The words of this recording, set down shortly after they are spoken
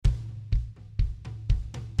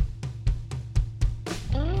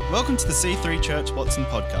Welcome to the C3 Church Watson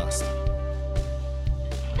podcast.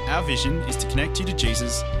 Our vision is to connect you to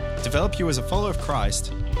Jesus, develop you as a follower of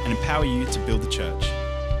Christ, and empower you to build the church.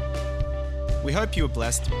 We hope you are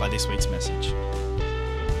blessed by this week's message.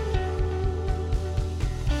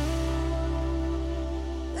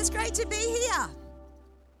 It's great to be here.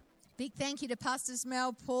 Big thank you to Pastors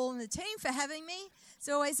Mel, Paul, and the team for having me. It's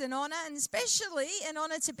always an honour, and especially an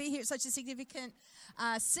honour to be here at such a significant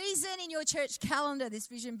season in your church calendar, this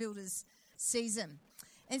Vision Builders season.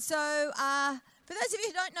 And so, for those of you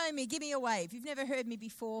who don't know me, give me a wave. If you've never heard me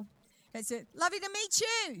before, it's lovely to meet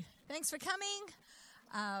you. Thanks for coming.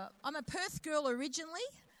 I'm a Perth girl originally.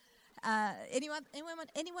 Anyone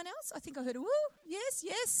else? I think I heard a woo.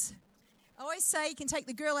 Yes. I always say you can take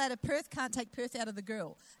the girl out of Perth, can't take Perth out of the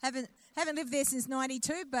girl. Haven't lived there since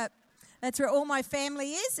 92, but that's where all my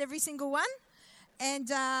family is, every single one. And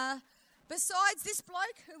besides this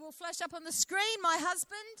bloke who will flash up on the screen, my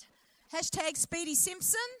husband, #Speedy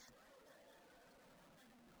Simpson.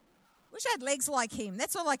 Wish I had legs like him.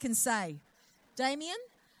 That's all I can say. Damien.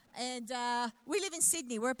 And we live in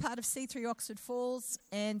Sydney. We're a part of C3 Oxford Falls.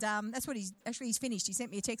 And that's what he's finished. He sent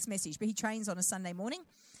me a text message, but he trains on a Sunday morning.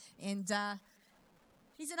 And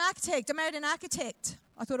he's an architect. I married an architect.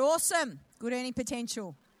 I thought, awesome, good earning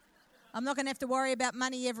potential. I'm not going to have to worry about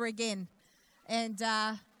money ever again. And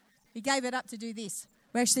he gave it up to do this.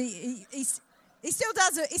 Well, actually, he still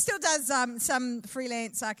does it. He still does some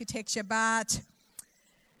freelance architecture, but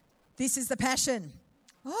this is the passion.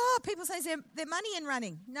 Oh, people say they're money in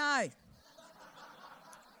running. No.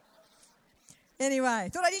 Anyway,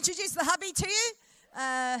 thought I'd introduce the hubby to you.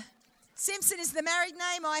 Simpson is the married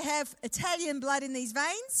name. I have Italian blood in these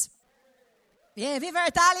veins. Yeah, Viva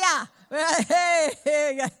Italia!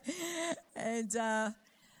 And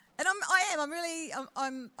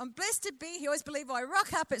I'm blessed to be here. I always believe I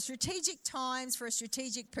rock up at strategic times for a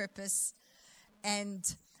strategic purpose,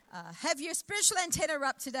 and have your spiritual antenna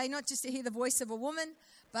up today, not just to hear the voice of a woman,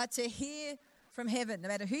 but to hear from heaven. No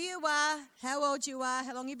matter who you are, how old you are,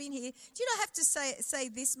 how long you've been here. Do you not have to say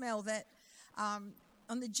this, Mel, that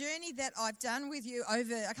on the journey that I've done with you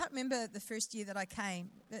over, I can't remember the first year that I came.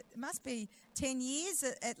 It must be 10 years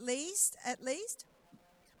at least.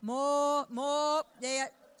 More, yeah.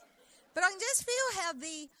 But I can just feel how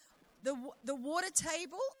the water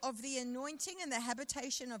table of the anointing and the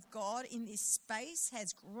habitation of God in this space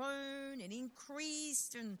has grown and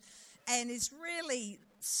increased and is really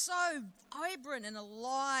so vibrant and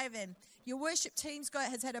alive, and your worship team's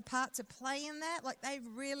has had a part to play in that. Like, they've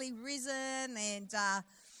really risen, and I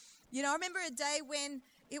remember a day when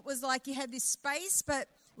it was like you had this space, but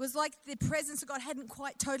it was like the presence of God hadn't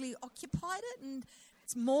quite totally occupied it, and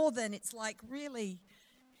it's more than, it's like really,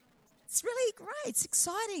 it's really great. It's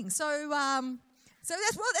exciting. So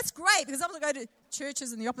that's great, because I'm going to go to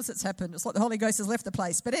churches and the opposite's happened. It's like the Holy Ghost has left the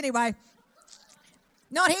place. But anyway,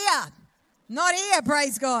 not here,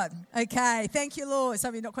 praise God. Okay, thank you, Lord. Some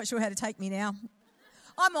of you are not quite sure how to take me now.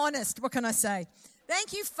 I'm honest, what can I say?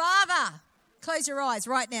 Thank you, Father. Close your eyes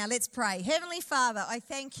right now, let's pray. Heavenly Father, I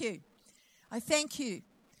thank you. I thank you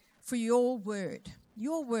for your word.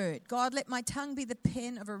 Your word. God, let my tongue be the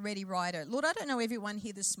pen of a ready writer. Lord, I don't know everyone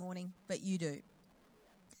here this morning, but you do.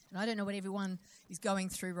 And I don't know what everyone is going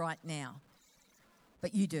through right now,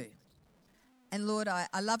 but you do. And Lord, I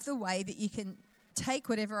love the way that you can take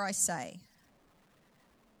whatever I say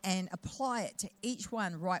and apply it to each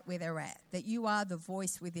one right where they're at, that you are the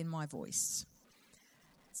voice within my voice.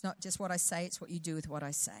 It's not just what I say, it's what you do with what I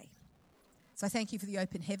say. So I thank you for the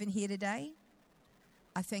open heaven here today.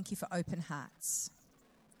 I thank you for open hearts.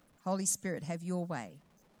 Holy Spirit, have your way,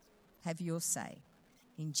 have your say,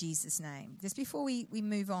 in Jesus' name. Just before we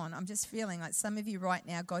move on, I'm just feeling like some of you right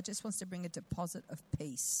now, God just wants to bring a deposit of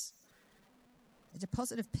peace. A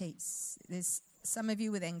deposit of peace. There's some of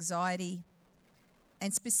you with anxiety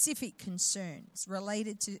and specific concerns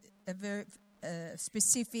related to a very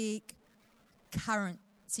specific current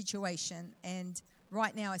situation. And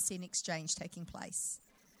right now I see an exchange taking place.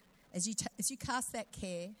 As you cast that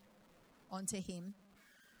care onto him,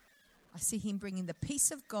 I see him bringing the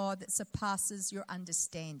peace of God that surpasses your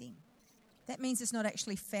understanding. That means it's not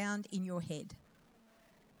actually found in your head.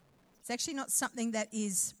 It's actually not something that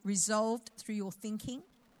is resolved through your thinking.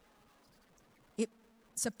 It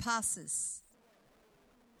surpasses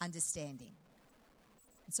understanding.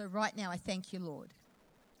 And so right now I thank you, Lord.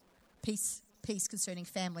 Peace concerning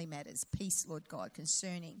family matters. Peace, Lord God,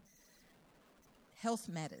 concerning health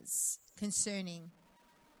matters, concerning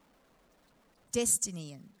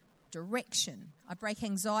destiny and direction. I break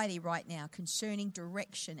anxiety right now concerning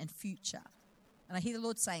direction and future. And I hear the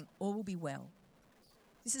Lord saying, all will be well.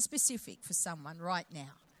 This is specific for someone right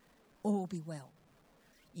now. all be well.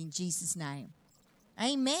 In Jesus' name.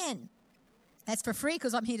 Amen. That's for free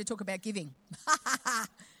because I'm here to talk about giving.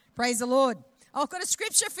 Praise the Lord. I've got a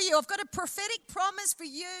scripture for you. I've got a prophetic promise for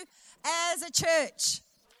you as a church.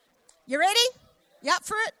 You ready? You up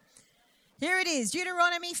for it? Here it is,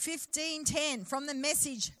 Deuteronomy 15:10 from the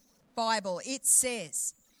Message Bible. It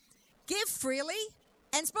says, give freely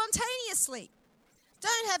and spontaneously.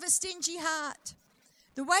 Don't have a stingy heart.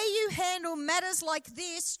 The way you handle matters like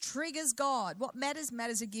this triggers God. What matters?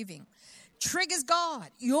 Matters of giving. Triggers God.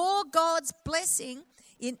 Your God's blessing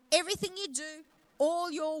in everything you do,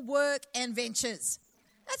 all your work and ventures.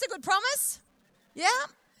 That's a good promise. Yeah?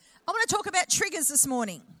 I want to talk about triggers this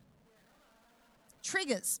morning.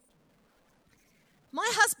 Triggers. My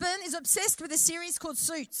husband is obsessed with a series called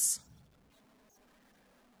Suits.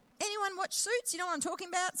 Anyone watch Suits? You know what I'm talking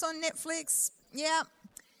about? It's on Netflix. Yeah.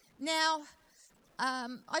 Now,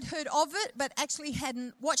 I'd heard of it, but actually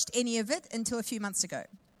hadn't watched any of it until a few months ago,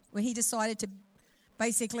 where he decided to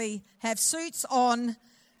basically have Suits on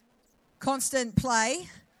constant play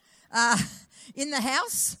in the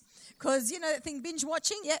house. Because, you know that thing, binge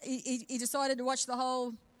watching? Yeah, he decided to watch the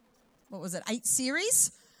whole, 8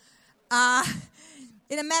 series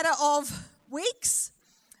in a matter of weeks.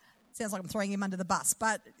 Sounds like I'm throwing him under the bus,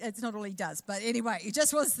 but it's not all he does. But anyway, it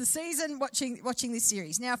just was the season watching this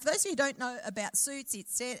series. Now, for those of you who don't know about Suits,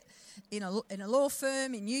 it's set in a law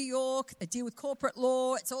firm in New York. They deal with corporate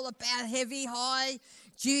law. It's all about heavy,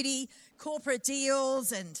 high-duty corporate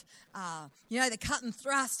deals and, the cut and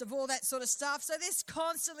thrust of all that sort of stuff. So there's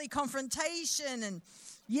constantly confrontation and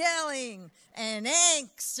yelling and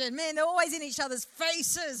angst, and man, they're always in each other's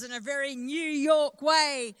faces in a very New York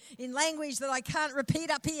way, in language that I can't repeat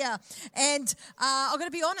up here. And I've got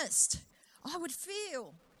to be honest, I would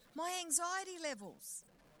feel my anxiety levels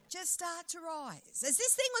just start to rise. As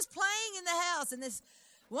this thing was playing in the house, and this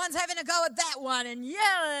one's having a go at that one and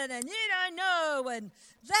yelling, and you don't know, and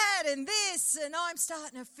that and this, and I'm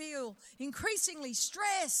starting to feel increasingly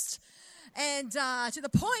stressed. And to the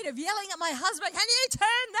point of yelling at my husband, can you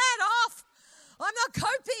turn that off? I'm not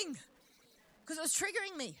coping. Because it was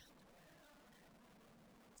triggering me.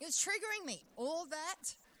 It was triggering me. All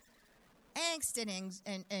that angst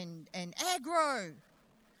and aggro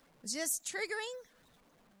was just triggering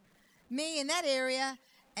me in that area,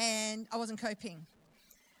 and I wasn't coping.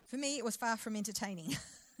 For me, it was far from entertaining.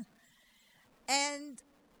 And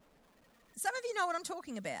some of you know what I'm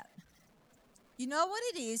talking about. You know what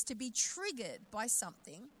it is to be triggered by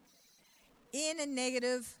something in a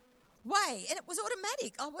negative way. And it was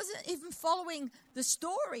automatic. I wasn't even following the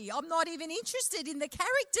story. I'm not even interested in the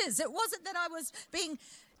characters. It wasn't that I was being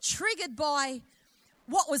triggered by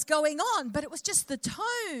what was going on, but it was just the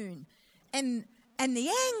tone and the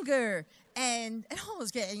anger. And I was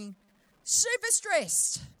getting super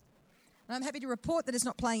stressed. And I'm happy to report that it's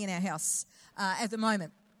not playing in our house at the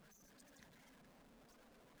moment.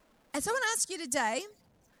 And so I want to ask you today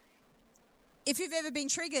if you've ever been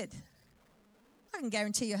triggered. I can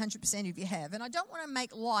guarantee you 100% of you have. And I don't want to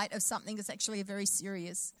make light of something that's actually a very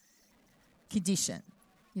serious condition.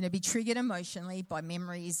 Be triggered emotionally by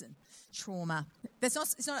memories and trauma.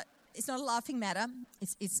 It's not a laughing matter.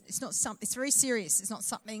 It's very serious. It's not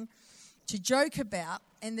something to joke about.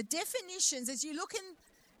 And the definitions, as you look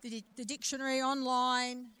in the dictionary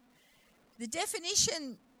online, the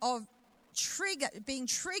definition of being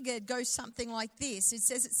triggered goes something like this. It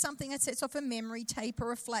says it's something that sets off a memory, tape,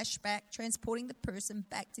 or a flashback, transporting the person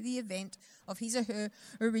back to the event of his or her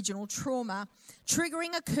original trauma.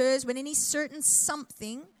 Triggering occurs when any certain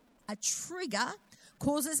something, a trigger,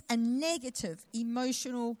 causes a negative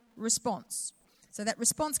emotional response. So that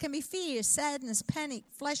response can be fear, sadness, panic,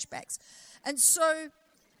 flashbacks. And so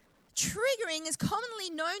triggering is commonly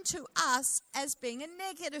known to us as being a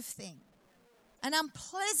negative thing, an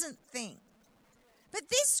unpleasant thing. But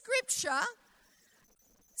this scripture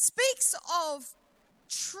speaks of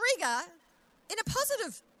trigger in a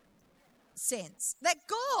positive sense, that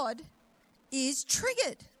God is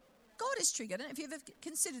triggered. God is triggered. I don't know if you've ever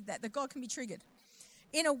considered that God can be triggered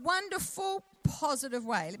in a wonderful, positive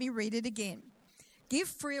way. Let me read it again. Give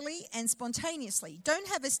freely and spontaneously. Don't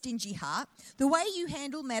have a stingy heart. The way you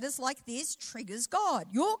handle matters like this triggers God.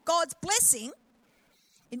 Your God's blessing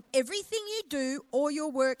in everything you do, all your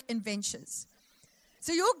work and ventures.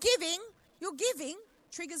 So your giving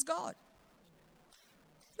triggers God.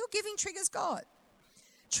 Your giving triggers God.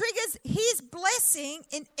 Triggers his blessing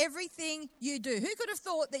in everything you do. Who could have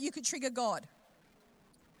thought that you could trigger God?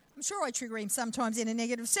 I'm sure I trigger him sometimes in a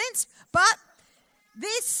negative sense, but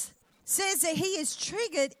this says that he is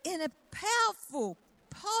triggered in a powerful,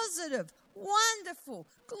 positive, wonderful,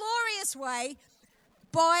 glorious way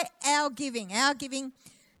by our giving. Our giving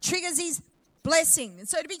triggers his blessing. And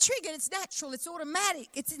so to be triggered, it's natural, it's automatic,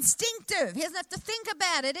 it's instinctive. He doesn't have to think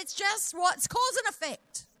about it. It's just what's cause and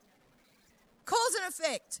effect. Cause and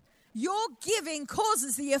effect. Your giving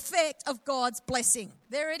causes the effect of God's blessing.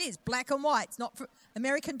 There it is, black and white. It's not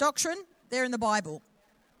American doctrine. They're in the Bible.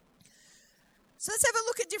 So let's have a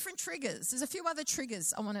look at different triggers. There's a few other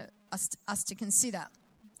triggers I want us to consider.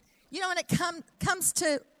 You know, when it comes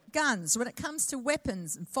to guns, when it comes to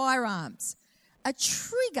weapons and firearms, a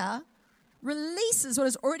trigger releases what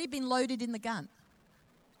has already been loaded in the gun.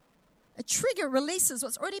 A trigger releases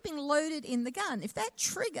what's already been loaded in the gun. If that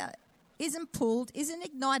trigger isn't pulled, isn't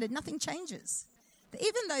ignited, nothing changes.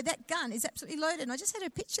 Even though that gun is absolutely loaded. And I just had a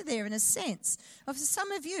picture there in a sense of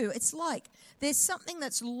some of you, it's like there's something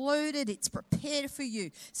that's loaded, it's prepared for you.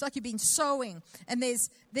 It's like you've been sowing and there's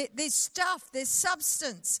stuff, there's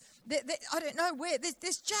substance. I don't know where,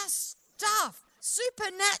 there's just stuff,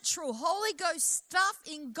 supernatural, Holy Ghost stuff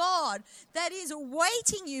in God that is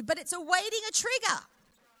awaiting you, but it's awaiting a trigger.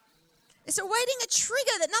 It's awaiting a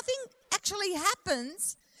trigger that nothing actually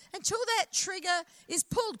happens until that trigger is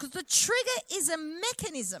pulled, because the trigger is a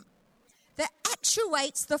mechanism that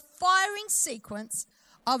actuates the firing sequence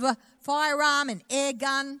of a firearm, an air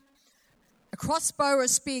gun, a crossbow, or a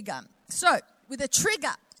spear gun. So, with a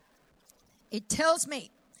trigger, it tells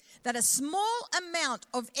me that a small amount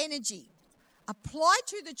of energy applied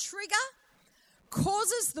to the trigger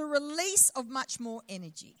causes the release of much more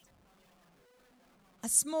energy. A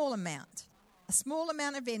small amount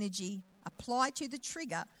of energy applied to the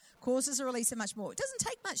trigger causes a release of much more. It doesn't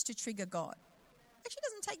take much to trigger God. Actually, it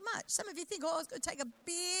doesn't take much. Some of you think, it's going to take a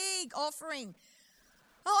big offering.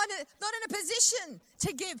 I'm not in a position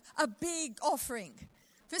to give a big offering.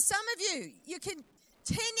 For some of you, you're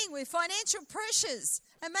contending with financial pressures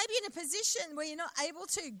and maybe in a position where you're not able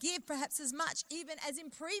to give perhaps as much even as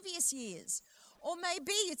in previous years. Or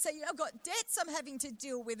maybe you'd say, I've got debts I'm having to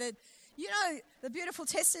deal with. And, the beautiful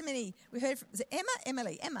testimony we heard from, was it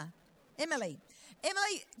Emily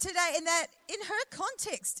today, in her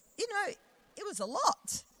context, it was a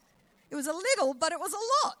lot. It was a little, but it was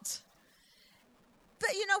a lot.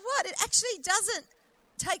 But you know what? It actually doesn't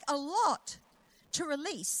take a lot to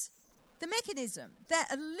release the mechanism, that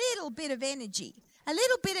a little bit of energy, a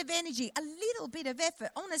little bit of effort.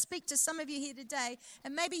 I want to speak to some of you here today,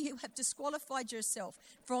 and maybe you have disqualified yourself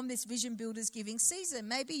from this Vision Builders giving season.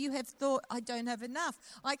 Maybe you have thought, I don't have enough.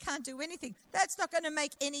 I can't do anything. That's not going to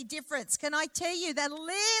make any difference. Can I tell you that a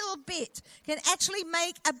little bit can actually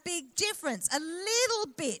make a big difference? A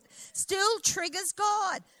little bit still triggers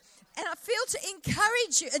God. And I feel to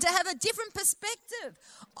encourage you and to have a different perspective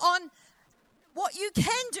on what you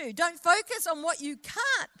can do. Don't focus on what you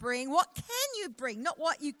can't bring. What can you bring? Not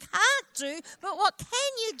what you can't do, but what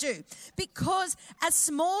can you do? Because a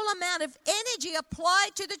small amount of energy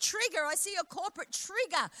applied to the trigger. I see a corporate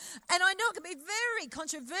trigger. And I know it can be very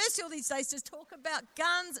controversial these days to talk about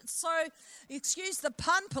guns. It's so, excuse the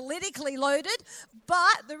pun, politically loaded.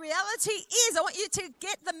 But the reality is, I want you to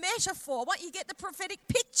get the metaphor. I want you to get the prophetic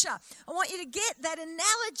picture. I want you to get that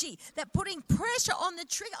analogy, that putting pressure on the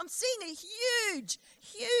trigger. I'm seeing a huge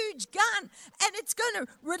gun, and it's going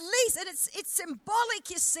to release, and it's symbolic,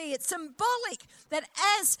 you see. It's symbolic that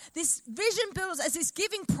as this vision builds, as this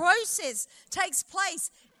giving process takes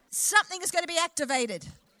place, something is going to be activated.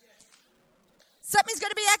 Something's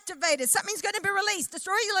going to be activated. Something's going to be released. It's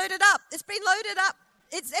already loaded up. It's been loaded up.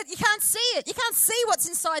 You can't see it. You can't see what's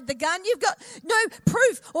inside the gun. You've got no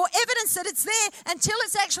proof or evidence that it's there until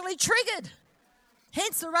it's actually triggered.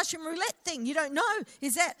 Hence the Russian roulette thing. You don't know.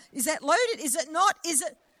 Is that loaded? Is it not? Is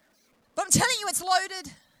it? But I'm telling you, it's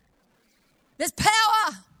loaded. There's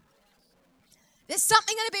power. There's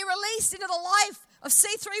something going to be released into the life of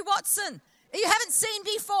C3 Watson that you haven't seen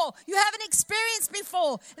before. You haven't experienced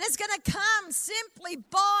before. And it's going to come simply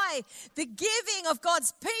by the giving of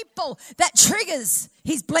God's people that triggers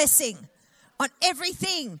his blessing on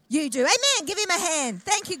everything you do. Amen. Give him a hand.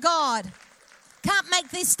 Thank you, God. Can't make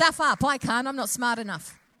this stuff up. I can't. I'm not smart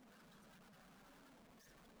enough.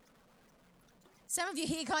 Some of you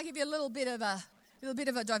here, can I give you a little bit of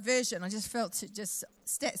a diversion? I just felt to just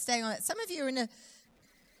staying on that. Some of you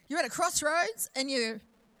you're at a crossroads and you're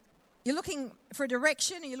looking for a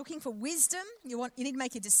direction and you're looking for wisdom. You need to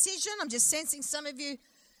make a decision. I'm just sensing some of you,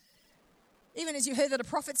 even as you heard the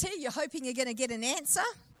prophets here, you're hoping you're going to get an answer.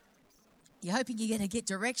 You're hoping you're going to get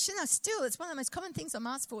direction. Still, it's one of the most common things I'm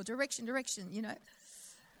asked for, direction,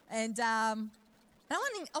 And I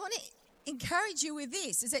want to encourage you with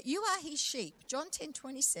this, is that you are his sheep. John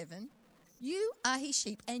 10:27, you are his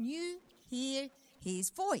sheep and you hear his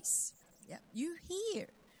voice. Yeah, you hear.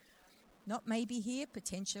 Not maybe here,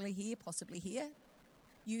 potentially here, possibly here.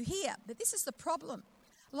 You hear. But this is the problem.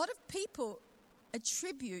 A lot of people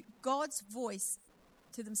attribute God's voice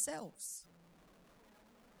to themselves.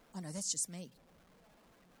 Oh no, that's just me.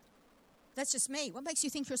 That's just me. What makes you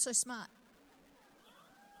think you're so smart?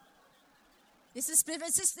 This is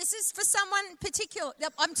for someone particular.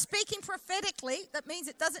 I'm speaking prophetically. That means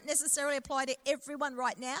it doesn't necessarily apply to everyone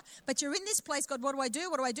right now. But you're in this place, God, what do I do?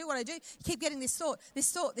 What do I do? What do I do? You keep getting this thought.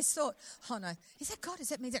 Oh no, is that God? Is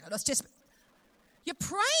that me? It's just, you're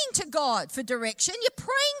praying to God for direction. You're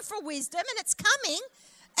praying for wisdom and it's coming.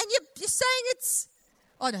 And you're saying it's,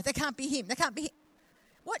 oh no, that can't be him. That can't be him.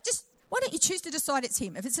 Why don't you choose to decide it's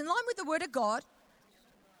him? If it's in line with the word of God,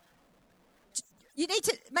 you need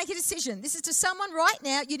to make a decision. This is to someone right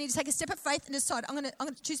now. You need to take a step of faith and decide, I'm going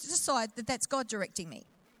to choose to decide that that's God directing me.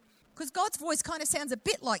 Because God's voice kind of sounds a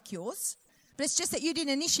bit like yours, but it's just that you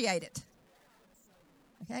didn't initiate it.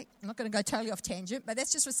 Okay? I'm not going to go totally off tangent, but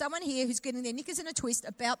that's just for someone here who's getting their knickers in a twist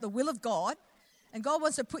about the will of God. And God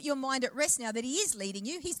wants to put your mind at rest now that he is leading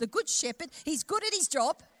you. He's the good shepherd. He's good at his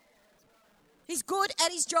job. He's good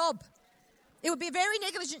at his job. It would be a very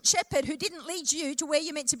negligent shepherd who didn't lead you to where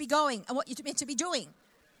you're meant to be going and what you're meant to be doing.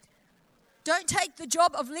 Don't take the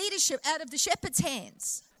job of leadership out of the shepherd's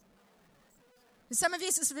hands. For some of you,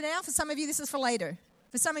 this is for now. For some of you, this is for later.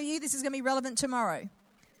 For some of you, this is going to be relevant tomorrow.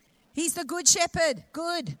 He's the good shepherd.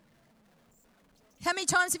 Good. How many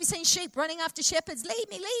times have you seen sheep running after shepherds? Lead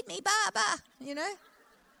me, ba. You know?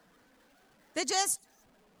 They're just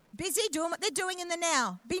busy doing what they're doing in the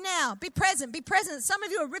now. Be present. Some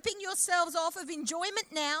of you are ripping yourselves off of enjoyment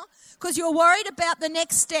now because you're worried about the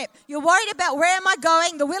next step. You're worried about where am I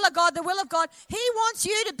going, the will of God. He wants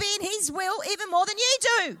you to be in his will even more than you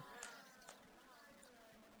do.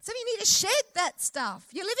 So you need to shed that stuff.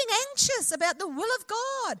 You're living anxious about the will of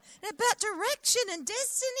God and about direction and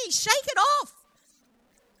destiny. Shake it off.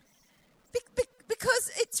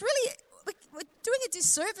 Because it's really, we're doing a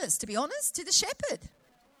disservice, to be honest, to the shepherd.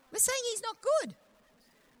 We're saying he's not good.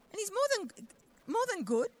 And he's more than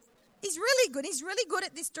good. He's really good. He's really good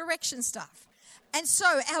at this direction stuff. And so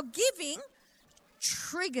our giving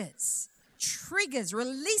triggers,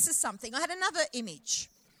 releases something. I had another image.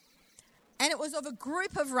 And it was of a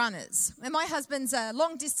group of runners. And my husband's a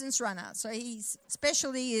long-distance runner. So his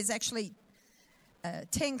specialty is actually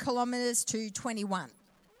 10 kilometres to 21.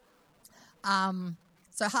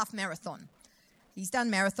 So half marathon. He's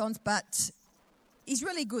done marathons, but he's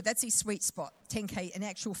really good. That's his sweet spot, 10K. In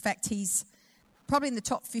actual fact, he's probably in the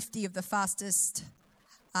top 50 of the fastest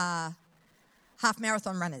half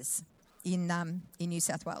marathon runners in New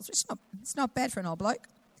South Wales, which it's not bad for an old bloke.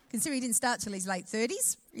 Consider he didn't start till his late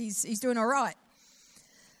 30s. He's doing all right.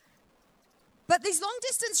 But these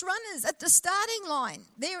long-distance runners at the starting line,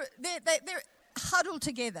 they're huddled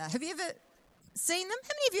together. Have you ever seen them? How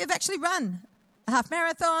many of you have actually run a half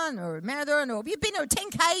marathon or a marathon, or have you been to a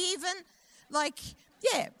 10K even?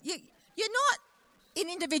 You're not in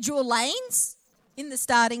individual lanes in the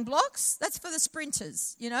starting blocks. That's for the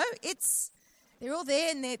sprinters, you know. They're all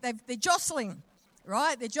there and they're jostling,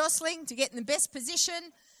 right? They're jostling to get in the best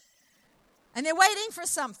position. And they're waiting for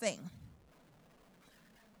something.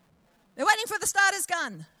 They're waiting for the starter's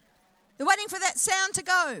gun. They're waiting for that sound to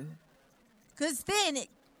go. Because then it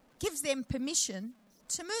gives them permission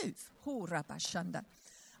to move.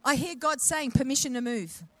 I hear God saying permission to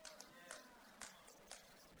move.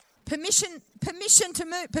 Permission to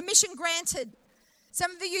move. Permission granted.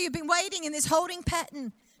 Some of you've been waiting in this holding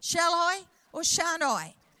pattern. Shall I or shan't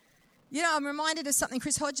I? You know, I'm reminded of something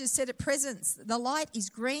Chris Hodges said at Presence. The light is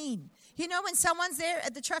green. You know when someone's there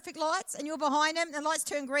at the traffic lights and you're behind them and the lights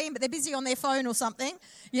turn green but they're busy on their phone or something,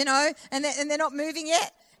 you know, and they're not moving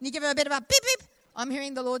yet, and you give them a bit of a beep, beep. I'm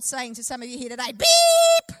hearing the Lord saying to some of you here today,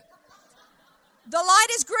 beep! The light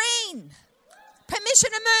is green.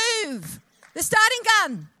 Permission to move. The starting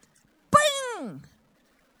gun. Bing!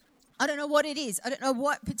 I don't know what it is. I don't know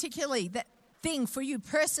what particularly that thing for you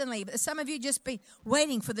personally, but some of you just be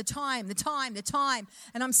waiting for the time.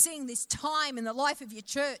 And I'm seeing this time in the life of your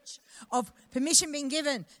church of permission being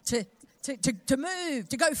given to move,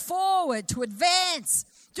 to go forward, to advance,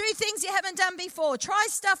 do things you haven't done before, try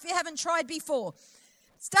stuff you haven't tried before,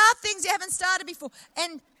 start things you haven't started before.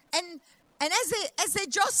 And as they're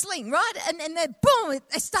jostling, right? And they're boom,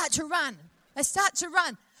 they start to run. They start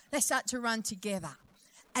to run together.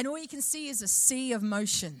 And all you can see is a sea of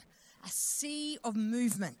motion. A sea of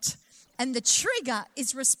movement. And the trigger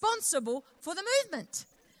is responsible for the movement.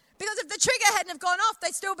 Because if the trigger hadn't have gone off,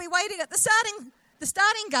 they'd still be waiting at the starting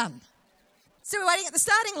gun. Still waiting at the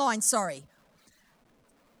starting line, sorry.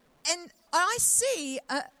 And I see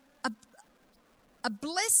a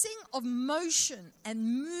blessing of motion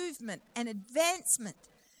and movement and advancement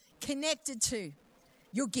connected to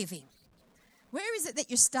your giving. Where is it that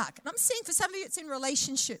you're stuck? And I'm seeing for some of you it's in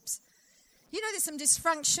relationships. You know, there's some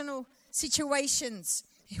dysfunctional situations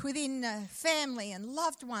within family and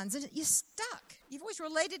loved ones, and you're stuck. You've always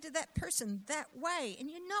related to that person that way, and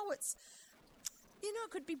you know it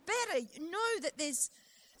could be better. You know that there's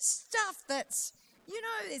stuff that's,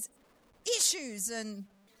 there's issues, and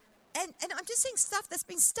I'm just seeing stuff that's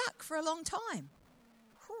been stuck for a long time.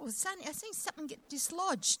 I've seen something get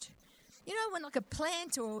dislodged. You know, when like a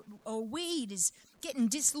plant or weed is getting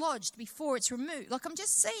dislodged before it's removed. Like I'm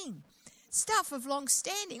just seeing stuff of long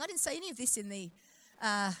standing. I didn't say any of this in the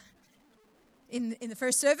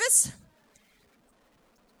first service.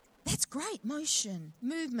 That's great. Motion,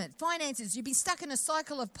 movement, finances. You've been stuck in a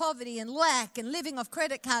cycle of poverty and lack and living off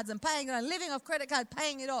credit cards and paying it off, living off credit card,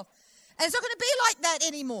 paying it off. And it's not going to be like that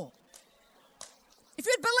anymore. If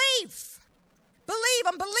you'd believe,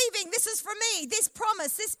 I'm believing this is for me, this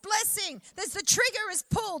promise, this blessing. The trigger is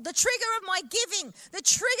pulled, the trigger of my giving. The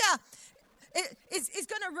trigger is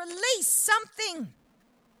going to release something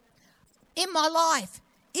in my life,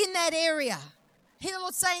 in that area. Hear the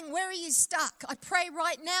Lord saying, where are you stuck? I pray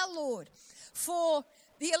right now, Lord, for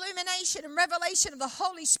the illumination and revelation of the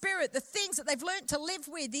Holy Spirit, the things that they've learned to live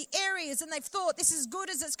with, the areas, and they've thought, this is as good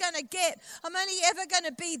as it's going to get. I'm only ever going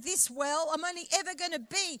to be this well. I'm only ever going to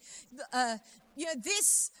be,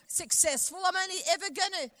 this successful. I'm only ever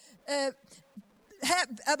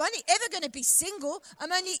going to be single.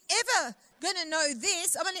 I'm only ever going to know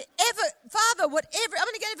this. I'm only ever, Father, whatever. I'm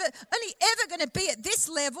only ever going to be at this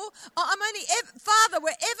level. I'm only ever, Father,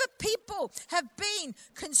 wherever people have been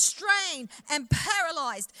constrained and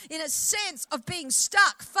paralyzed in a sense of being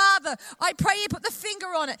stuck, Father, I pray you put the finger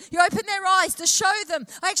on it. You open their eyes to show them.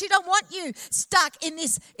 I actually don't want you stuck in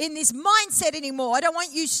this mindset anymore. I don't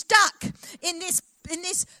want you stuck in this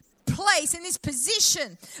place, in this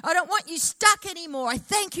position. I don't want you stuck anymore. I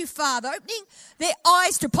thank you, Father, opening their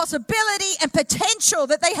eyes to possibility and potential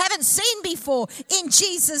that they haven't seen before, in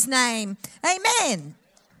Jesus' name. Amen.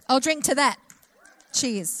 I'll drink to that.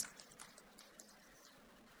 Cheers.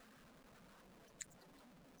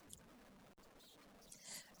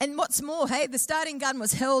 And what's more, hey, the starting gun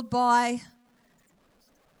was held by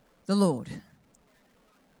the Lord.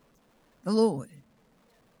 The Lord.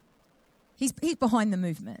 He's behind the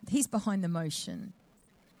movement. He's behind the motion.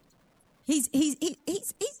 He's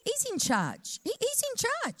in charge. He's in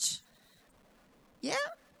charge. Yeah?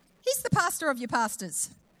 He's the pastor of your pastors.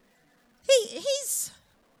 He's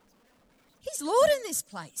Lord in this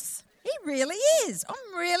place. He really is.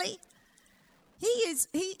 He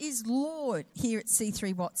is Lord here at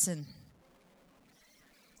C3 Watson.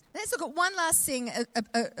 Let's look at one last thing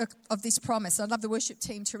of this promise. I'd love the worship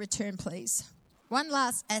team to return, please. One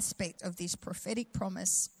last aspect of this prophetic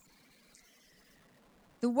promise.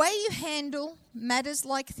 The way you handle matters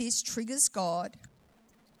like this triggers God,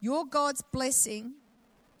 your God's blessing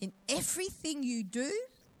in everything you do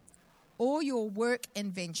or your work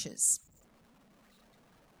and ventures.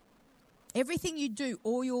 Everything you do,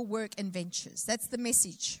 all your work and ventures. That's the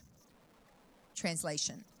Message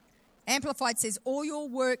translation. Amplified says all your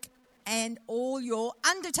work and all your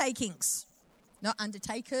undertakings. Not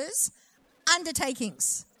undertakers,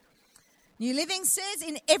 undertakings. New Living says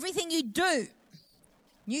in everything you do.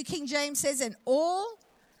 New King James says to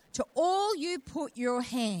all you put your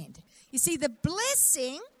hand. You see, the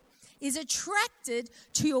blessing is attracted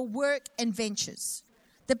to your work and ventures.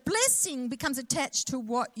 The blessing becomes attached to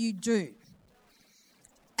what you do.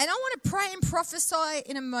 And I want to pray and prophesy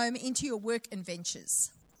in a moment into your work and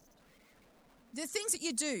ventures. The things that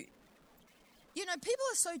you do. You know, people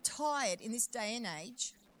are so tired in this day and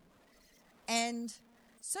age. And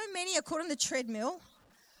so many are caught on the treadmill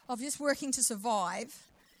of just working to survive,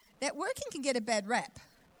 that working can get a bad rap.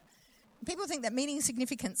 People think that meaning and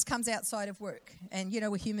significance comes outside of work. And,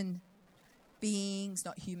 we're human beings,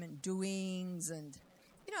 not human doings. And,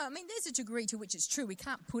 there's a degree to which it's true. We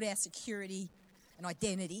can't put our security and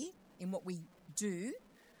identity in what we do.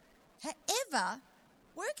 However,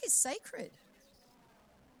 work is sacred.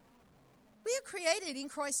 We are created in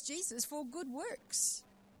Christ Jesus for good works.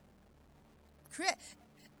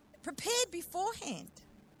 Prepared beforehand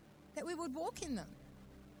that we would walk in them.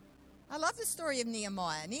 I love the story of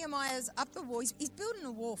Nehemiah. Nehemiah's up the wall. He's building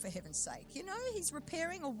a wall, for heaven's sake. He's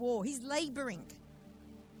repairing a wall. He's labouring.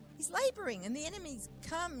 And the enemies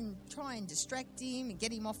come and try and distract him and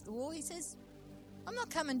get him off the wall. He says, I'm not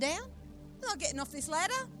coming down. I'm not getting off this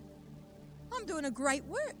ladder. I'm doing a great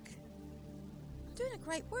work.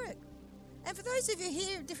 And for those of you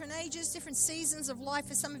here, different ages, different seasons of life,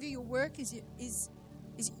 for some of you, your work is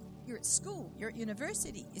you're at school, you're at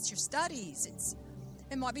university, it's your studies,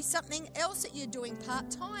 it might be something else that you're doing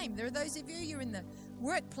part-time. There are those of you, you're in the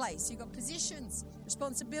workplace, you've got positions,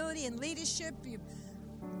 responsibility and leadership.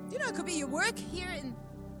 It could be your work here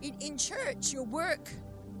in church, your work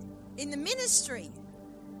in the ministry,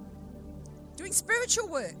 doing spiritual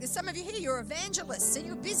work. There's some of you here, you're evangelists and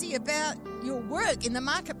you're busy about your work in the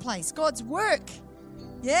marketplace, God's work,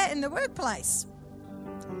 in the workplace.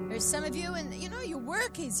 There's some of you, and your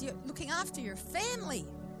work is you're looking after your family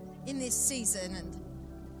in this season, and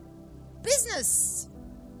business,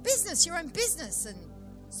 your own business, and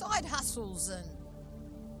side hustles, and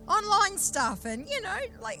online stuff, and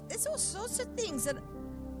there's all sorts of things that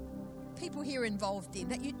people here are involved in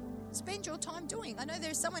that you spend your time doing. I know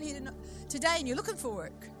there's someone here today and you're looking for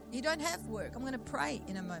work. You don't have work. I'm going to pray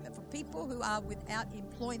in a moment for people who are without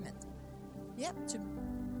employment.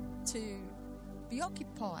 To be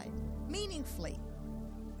occupied meaningfully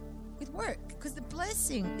with work, because the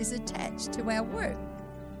blessing is attached to our work,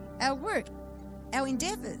 our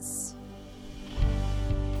endeavours.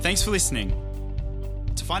 Thanks for listening.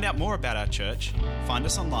 To find out more about our church, find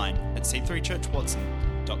us online at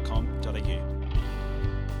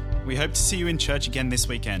c3churchwatson.com.au. We hope to see you in church again this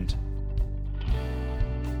weekend.